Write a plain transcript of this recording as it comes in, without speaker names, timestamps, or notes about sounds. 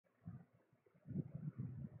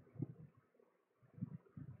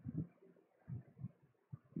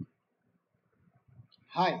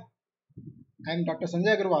Hi, I'm Dr.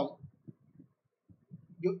 Sanjay Agarwal,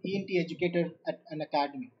 your ENT educator at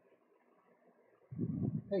Unacademy.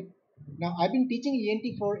 Right. Now, I've been teaching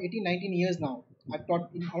ENT for 18, 19 years now. I've taught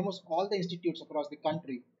in almost all the institutes across the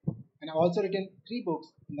country, and I've also written 3 books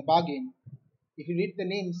in the bargain. If you read the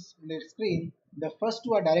names on the screen, the first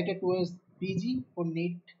 2 are directed towards PG for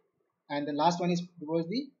NEET, and the last one is towards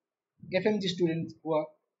the FMG students who are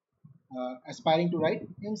aspiring to write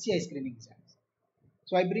MCI screening exams.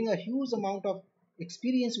 So I bring a huge amount of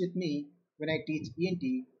experience with me when I teach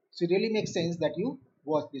ENT, so it really makes sense that you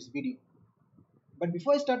watch this video. But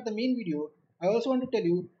before I start the main video, I also want to tell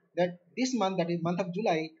you that this month, that is month of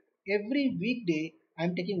July, every weekday I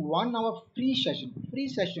am taking 1 hour free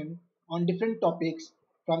session on different topics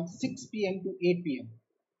from 6 p.m. to 8 p.m.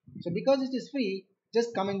 So because it is free,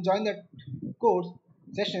 just come and join that course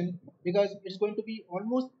session because it's going to be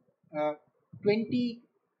almost uh, 20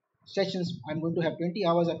 sessions. I'm going to have 20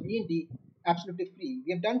 hours of ENT absolutely free.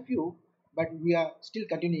 We have done few, but we are still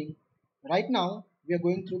continuing. Right now, we are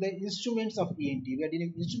going through the instruments of ENT. We are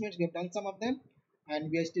doing instruments. We have done some of them,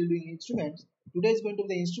 and we are still doing instruments. Today is going to be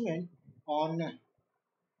the instrument on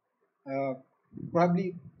uh,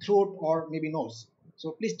 probably throat or maybe nose.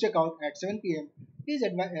 So please check out at 7 p.m. Please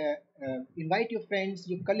invite your friends,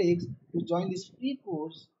 your colleagues to join this free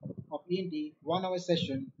course of ENT 1 hour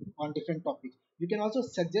session on different topics. You can also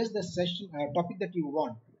suggest the session topic that you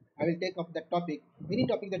want. I will take up that topic, any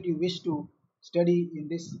topic that you wish to study in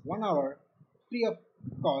this 1 hour free of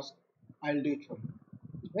cost. I'll do it for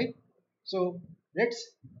you. Right? So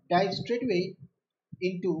let's dive straight away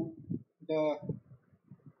into the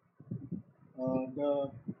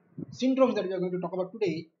the syndromes that we are going to talk about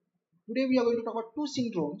today. Today we are going to talk about 2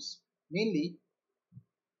 syndromes mainly,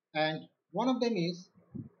 and one of them is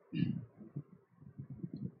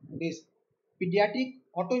this pediatric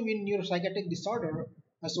autoimmune neuropsychiatric disorder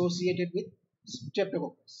associated with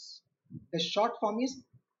streptococcus. The short form is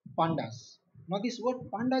PANDAS. Now this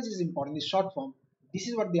word PANDAS is important. The short form. This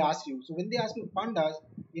is what they ask you. So when they ask you PANDAS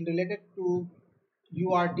in related to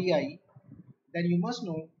URDI, then you must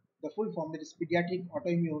know the full form, that is pediatric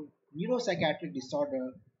autoimmune neuropsychiatric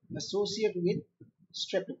disorder associated with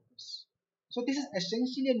streptococcus. So this is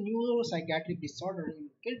essentially a neuropsychiatric disorder in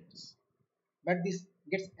kids, but this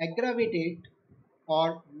gets aggravated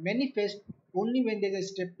or manifest only when there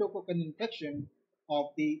is a streptococcus infection of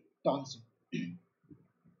the tonsil.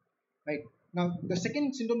 Right. Now, the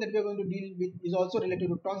second syndrome that we are going to deal with is also related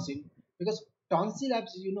to tonsil, because tonsil,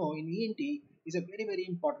 as you know, in ENT is a very, very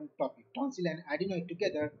important topic. Tonsil and adenoid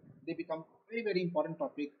together, they become very, very important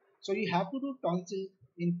topic. So you have to do tonsil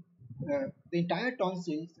in the entire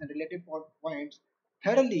tonsils and related points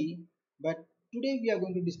thoroughly. But today we are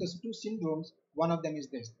going to discuss 2 syndromes. One of them is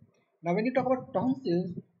this. Now, when you talk about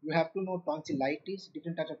tonsils, you have to know tonsillitis,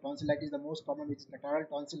 different types of tonsillitis. The most common is lateral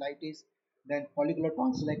tonsillitis, then follicular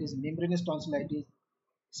tonsillitis, membranous tonsillitis.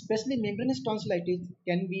 Especially membranous tonsillitis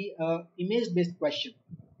can be a image-based question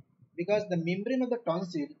because the membrane of the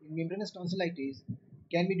tonsil in membranous tonsillitis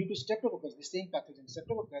can be due to streptococcus, the same pathogen,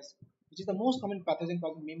 streptococcus, which is the most common pathogen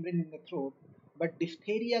causing membrane in the throat. But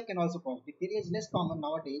diphtheria can also cause. Diphtheria is less common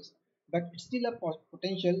nowadays, but it's still a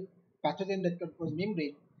potential pathogen that can cause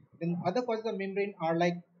membrane. Then other causes of membrane are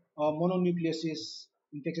like mononucleosis,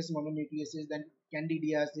 infectious mononucleosis, then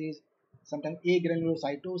candidiasis, sometimes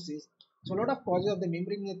agranulocytosis. So a lot of causes of the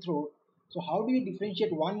membrane in the throat. So how do you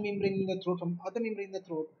differentiate one membrane in the throat from other membrane in the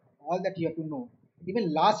throat? All that you have to know.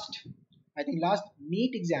 Even I think last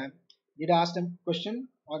NEET exam did ask a question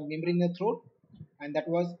on membrane in the throat, and that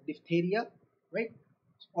was diphtheria, right?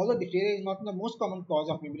 Although diphtheria is not the most common cause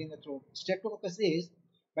of membrane in the throat, streptococcus is,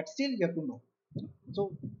 but still you have to know.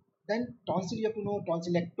 So then tonsil, you have to know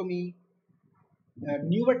tonsillectomy,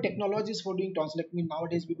 newer technologies for doing tonsillectomy.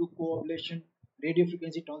 Nowadays we do coablation, radio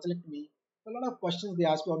frequency tonsillectomy. A lot of questions they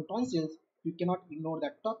ask you on tonsils. You cannot ignore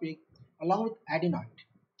that topic along with adenoid,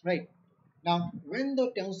 right? Now, when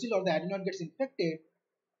the tonsil or the adenoid gets infected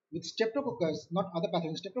with streptococcus, not other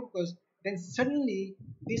pathogens, streptococcus, then suddenly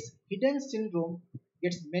this hidden syndrome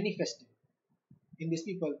gets manifested in these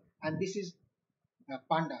people, and this is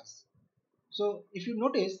PANDAS. So if you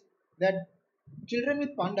notice that children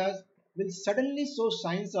with PANDAS will suddenly show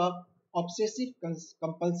signs of obsessive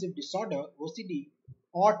compulsive disorder (OCD)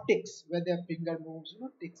 or tics, where their finger moves,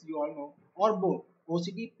 tics you all know, or both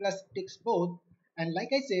OCD plus tics both. And like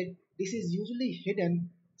I said, this is usually hidden.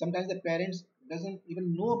 Sometimes the parents doesn't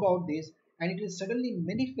even know about this, and it will suddenly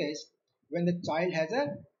manifest when the child has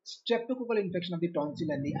a streptococcal infection of the tonsil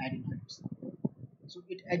and the adenoids. So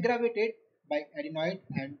it aggravated by adenoid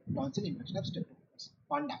and tonsil infection of streptococcus,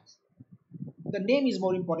 PANDAS. The name is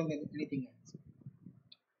more important than anything else.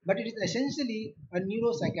 but it is essentially a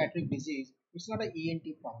neuropsychiatric disease. It's not an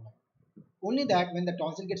ENT problem. Only that when the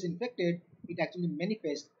tonsil gets infected, it actually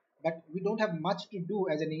manifests, but we don't have much to do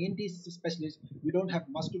as an ENT specialist. We don't have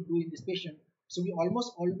much to do in this patient, so we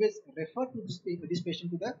almost always refer to this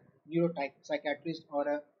patient to the neuropsychiatrist or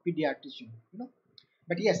a pediatrician.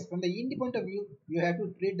 But yes, from the ENT point of view, you have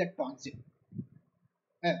to treat that tonsil.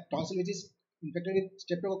 Tonsil which is infected with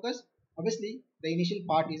streptococcus. Obviously, the initial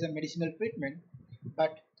part is a medicinal treatment,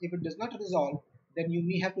 but if it does not resolve, then you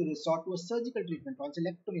may have to resort to a surgical treatment,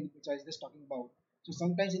 tonsillectomy, which I was just talking about. So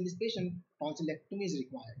sometimes in this patient, tonsillectomy is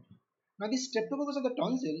required. Now, this streptococcus of the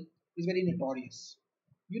tonsil is very notorious.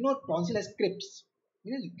 Tonsil has crypts.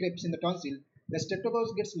 Crypts in the tonsil. The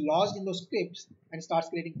streptococcus gets lodged in those crypts and starts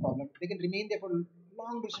creating problems. They can remain there for a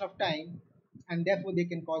long duration of time, and therefore they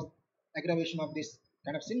can cause aggravation of this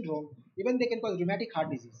kind of syndrome. Even they can cause rheumatic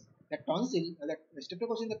heart disease. That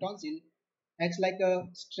streptococcus in the tonsil acts like a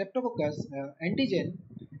streptococcus antigen,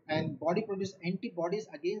 and body produces antibodies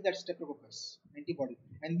against that streptococcus antibody.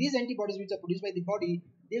 And these antibodies, which are produced by the body,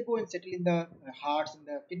 they go and settle in the hearts and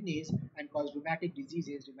the kidneys and cause rheumatic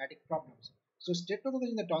diseases, rheumatic problems. So streptococcus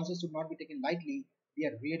in the tonsils should not be taken lightly. They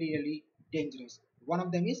are really, really dangerous. One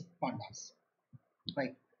of them is PANDAS,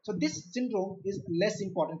 right? So this syndrome is less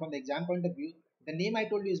important from the exam point of view. The name I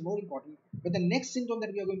told you is more important, but the next syndrome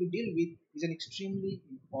that we are going to deal with is an extremely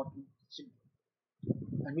important syndrome.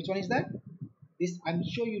 And which one is that? This, I'm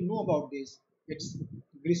sure you know about this. It's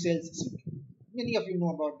Grissel's syndrome. Many of you know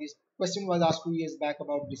about this. Question was asked 2 years back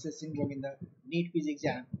about Grissel's syndrome in the NEET PG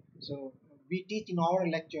exam. So we teach in our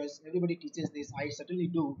lectures. Everybody teaches this. I certainly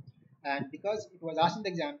do. And because it was asked in the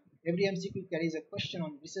exam, every MCQ carries a question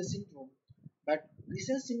on Grissel's syndrome. But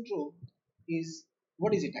Grissel's syndrome is,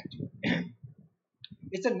 what is it actually?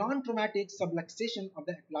 It's a non-traumatic subluxation of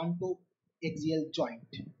the atlantoaxial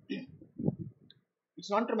joint. It's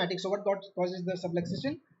non-traumatic. So what causes the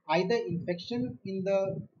subluxation? Either infection in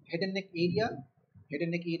the head and neck area,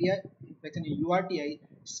 infection in URTI,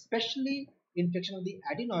 especially infection of the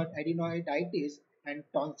adenoiditis and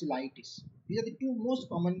tonsillitis. These are the two most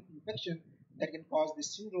common infections that can cause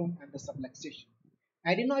this syndrome and the subluxation.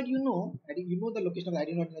 Adenoid, you know the location of the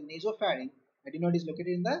adenoid in the nasopharynx. Adenoid is located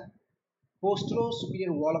in the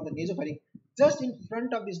posterior-superior wall of the nasopharynx, just in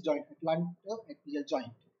front of this joint, atlantoaxial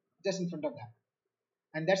joint, just in front of that.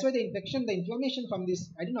 And that's why the inflammation from this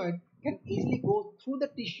adenoid can easily go through the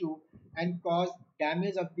tissue and cause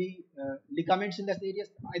damage of the ligaments in that area,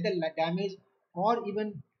 either damage or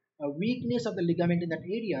even weakness of the ligament in that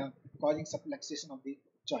area, causing subluxation of the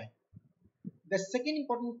joint. The second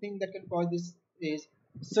important thing that can cause this is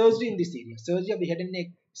surgery in this area, surgery of the head and neck,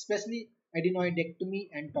 especially adenoidectomy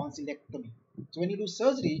and tonsillectomy. So when you do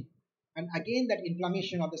surgery, and again that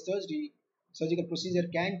inflammation of the surgical procedure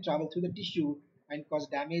can travel through the tissue and cause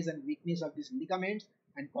damage and weakness of these ligaments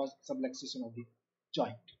and cause subluxation of the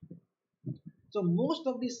joint. So most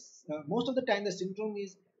of the time the syndrome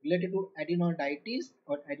is related to adenoiditis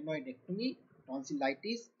or adenoidectomy,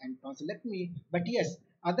 tonsillitis and tonsillectomy. But yes,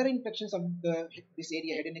 other infections of this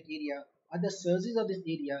area, head and neck area, other surgeries of this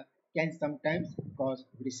area can sometimes cause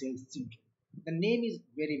Grissel's syndrome. The name is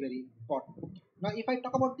very, very important. Now, if I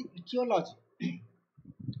talk about the etiology,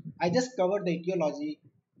 I just covered the etiology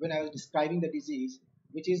when I was describing the disease,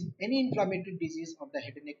 which is any inflammatory disease of the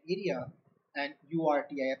head and neck area and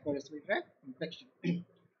URTI, upper respiratory tract infection.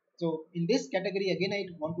 So in this category, again, I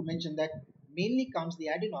want to mention that mainly comes the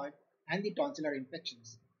adenoid and the tonsillar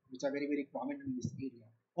infections, which are very, very prominent in this area.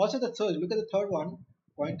 Also the third, look at the third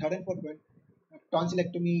and fourth point,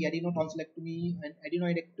 tonsillectomy, adenotonsillectomy and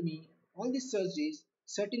adenoidectomy, all these surgeries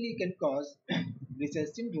certainly can cause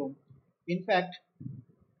Grissel's syndrome. In fact,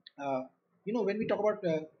 when we talk about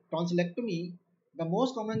tonsillectomy, the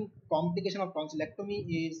most common complication of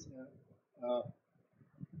tonsillectomy is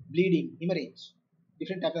bleeding, hemorrhage,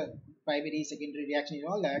 different type of primary, secondary reaction and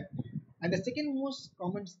all that. And the second most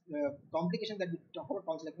common complication that we talk about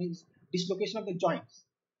tonsillectomy is dislocation of the joints.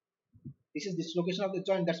 This is dislocation of the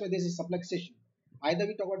joint. That's why this is subluxation. Either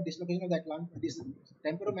we talk about dislocation of the this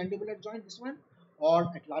temporomandibular joint, this one, or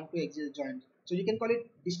atlantoaxial joint. So you can call it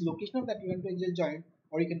dislocation of the atlantoaxial joint,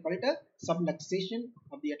 or you can call it a subluxation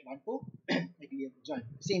of the atlantoaxial joint.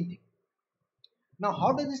 Same thing. Now,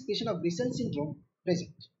 how does this patient of Grissel's syndrome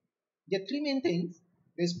present? There are three main things.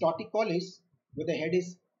 There is torticollis, where the head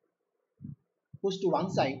is pushed to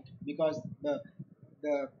one side because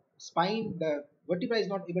the spine, the vertebra is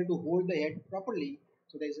not able to hold the head properly.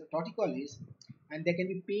 So there is a torticollis, and there can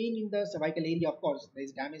be pain in the cervical area. Of course, there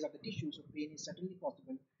is damage of the tissue, so pain is certainly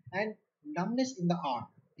possible, and numbness in the arm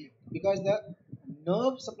because the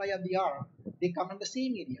nerve supply of the arm, they come from the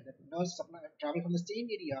same area. The nerves supply travel from the same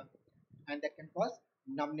area, and that can cause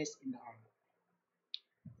numbness in the arm.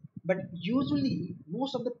 But usually,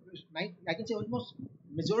 most of the, I can say almost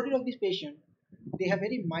majority of these patients, they have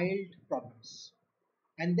very mild problems,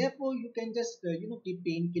 and therefore you can just keep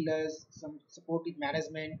painkillers, some supportive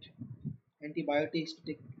management, antibiotics to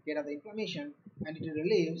take care of the inflammation, and it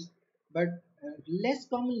relieves. But less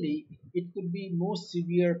commonly, it could be more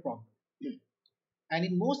severe problem. And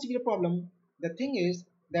in more severe problem, the thing is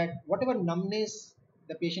that whatever numbness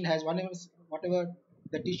the patient has, whatever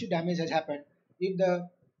the tissue damage has happened, if the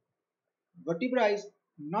vertebra is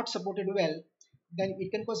not supported well, then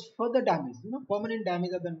it can cause further damage. Permanent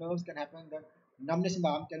damage of the nerves can happen. The numbness in the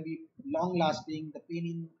arm can be long lasting. The pain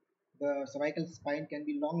in the cervical spine can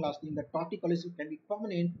be long lasting. The torticollis can be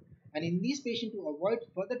permanent. And in these patients, to avoid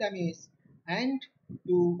further damage and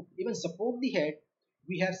to even support the head,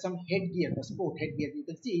 we have some headgear, the sport headgear. You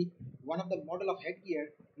can see one of the model of headgear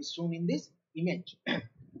is shown in this image.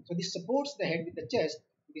 So this supports the head with the chest,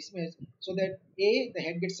 this image, so that A, the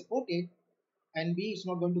head gets supported, and B, it's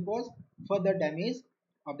not going to cause further damage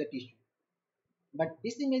of the tissue. But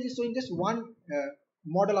this image is showing just one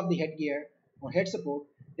model of the headgear or head support.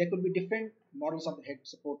 There could be different models of the head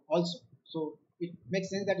support also. So it makes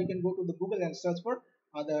sense that you can go to the Google and search for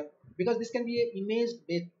other, because this can be an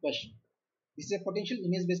image-based question. This is a potential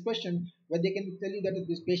image-based question where they can tell you that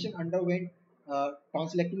this patient underwent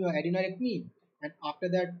tonsillectomy or adenotonsillectomy, and after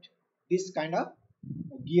that this kind of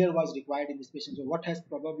gear was required in this patient. So what has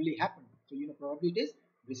probably happened? So probably it is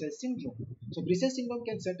Brisset syndrome. So Brisset syndrome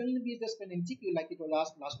can certainly be just an MCQ like it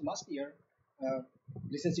was last year.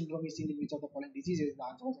 Brisset syndrome is seen in which of the following diseases? The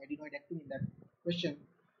answer was adenoidectomy in that question,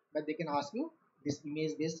 but they can ask you this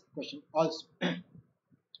image-based question also.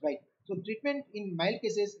 Right. So treatment in mild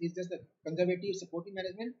cases is just a conservative supportive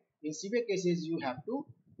management. In severe cases, you have to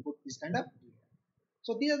put this kind of gear.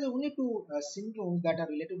 So these are the only two syndromes that are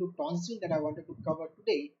related to tonsil that I wanted to cover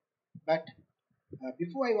today. But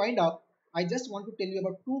before I wind up, I just want to tell you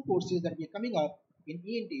about two courses that will be coming up in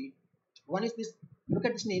ENT. One is this, look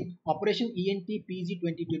at this name, Operation ENT PG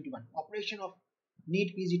 2021. Operation of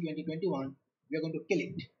NEET PG 2021. We are going to kill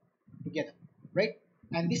it together, right?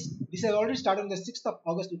 And this has already started on the 6th of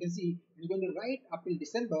August. You can see it's going to right up till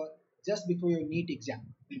December, just before your NEET exam.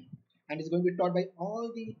 And it's going to be taught by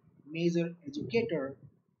all the major educator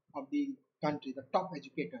of the country, the top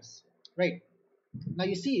educators, right? Now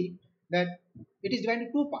you see that it is divided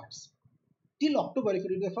into two parts. Till October, if you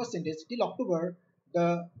read the first sentence, till October,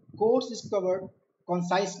 the course is covered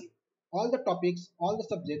concisely. All the topics, all the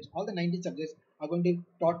subjects, all the 19 subjects are going to be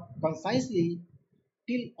taught concisely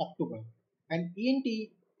till October. And ENT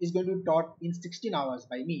is going to be taught in 16 hours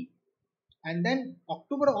by me. And then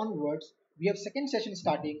October onwards, we have second session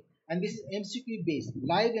starting, and this is MCQ based,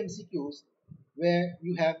 live MCQs, where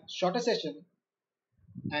you have shorter session,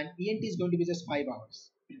 and ENT is going to be just 5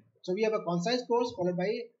 hours. So we have a concise course followed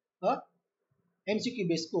by a MCQ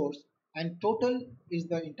based course, and total is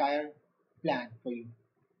the entire plan for you.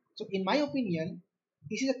 So in my opinion,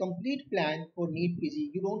 this is a complete plan for NEET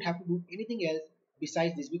PG. You don't have to do anything else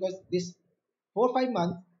besides this, because this 4 or 5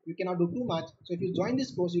 months you cannot do too much. So if you join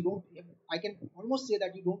this course, you don't, I can almost say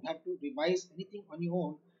that you don't have to revise anything on your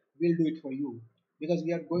own. We'll do it for you, because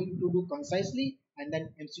we are going to do concisely and then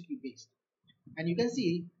MCQ based. And you can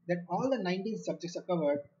see that all the 19 subjects are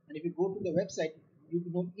covered, and if you go to the website, you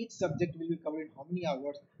know each subject will be covered in how many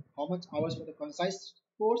hours, how much hours for the concise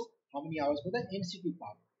course, how many hours for the MCQ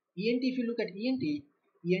part. ENT, if you look at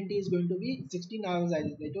ENT is going to be 16 hours as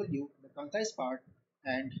I told you, the concise part,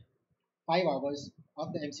 and 5 hours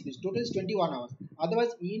of the MCQs. Total is 21 hours.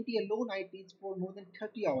 Otherwise, ENT alone I teach for more than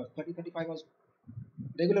 30 hours, 35 hours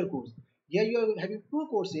regular course. Here you are having two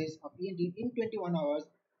courses of ENT in 21 hours.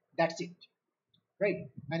 That's it, right?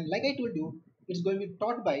 And like I told you, it's going to be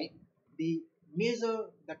taught by the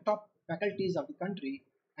the top faculties of the country.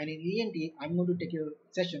 And in ENT, I'm going to take your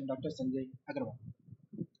session, Dr. Sanjay Agarwal.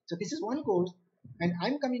 So this is one course, and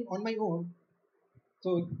I'm coming on my own.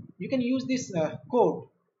 So you can use this code,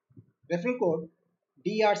 referral code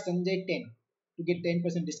DR Sanjay 10 to get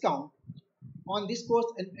 10% discount on this course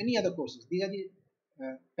and any other courses. These are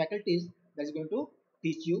the faculties that is going to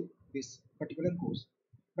teach you this particular course.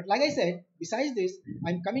 But like I said, besides this,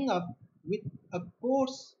 I'm coming up with a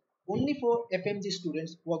course only for FMG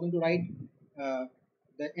students who are going to write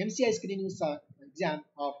the MCI screening exam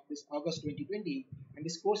of this August 2020, and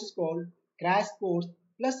this course is called Crash Course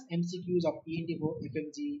plus MCQs of ENT for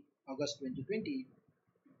FMG August 2020.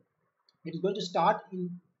 It is going to start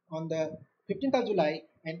on the 15th of July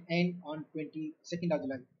and end on 22nd of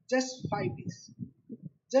July. Just 5 days.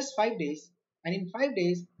 Just 5 days. And in 5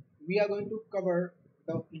 days, we are going to cover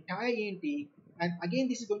the entire ENT. And again,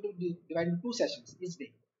 this is going to be divided into two sessions each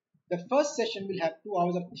day. The first session will have 2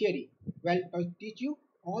 hours of theory, where I'll teach you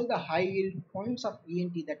all the high yield points of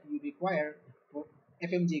ENT that you require for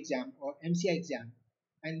FMG exam or MCI exam.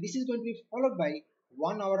 And this is going to be followed by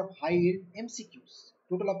 1 hour of high yield MCQs,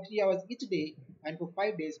 total of 3 hours each day, and for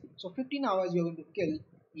 5 days. So 15 hours you're going to kill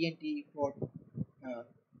ENT for uh,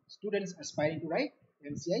 students aspiring to write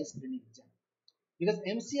MCI screening exam. Because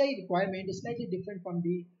MCI requirement is slightly different from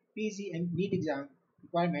the PG and NEET exam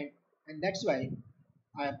requirement, and that's why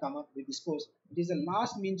I have come up with this course. It is a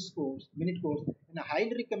last minute course, and I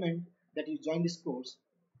highly recommend that you join this course.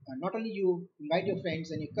 Not only you invite your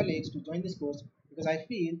friends and your colleagues to join this course, because I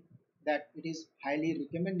feel that it is highly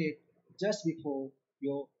recommended just before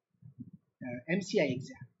your MCI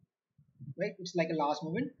exam. Right? It's like a last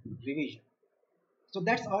moment revision. So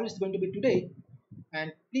that's all it's going to be today.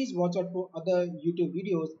 And please watch out for other YouTube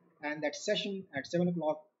videos and that session at 7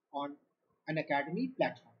 o'clock on Unacademy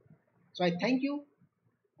platform. So I thank you.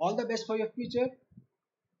 All the best for your future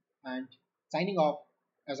and signing off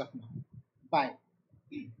as of now. Bye.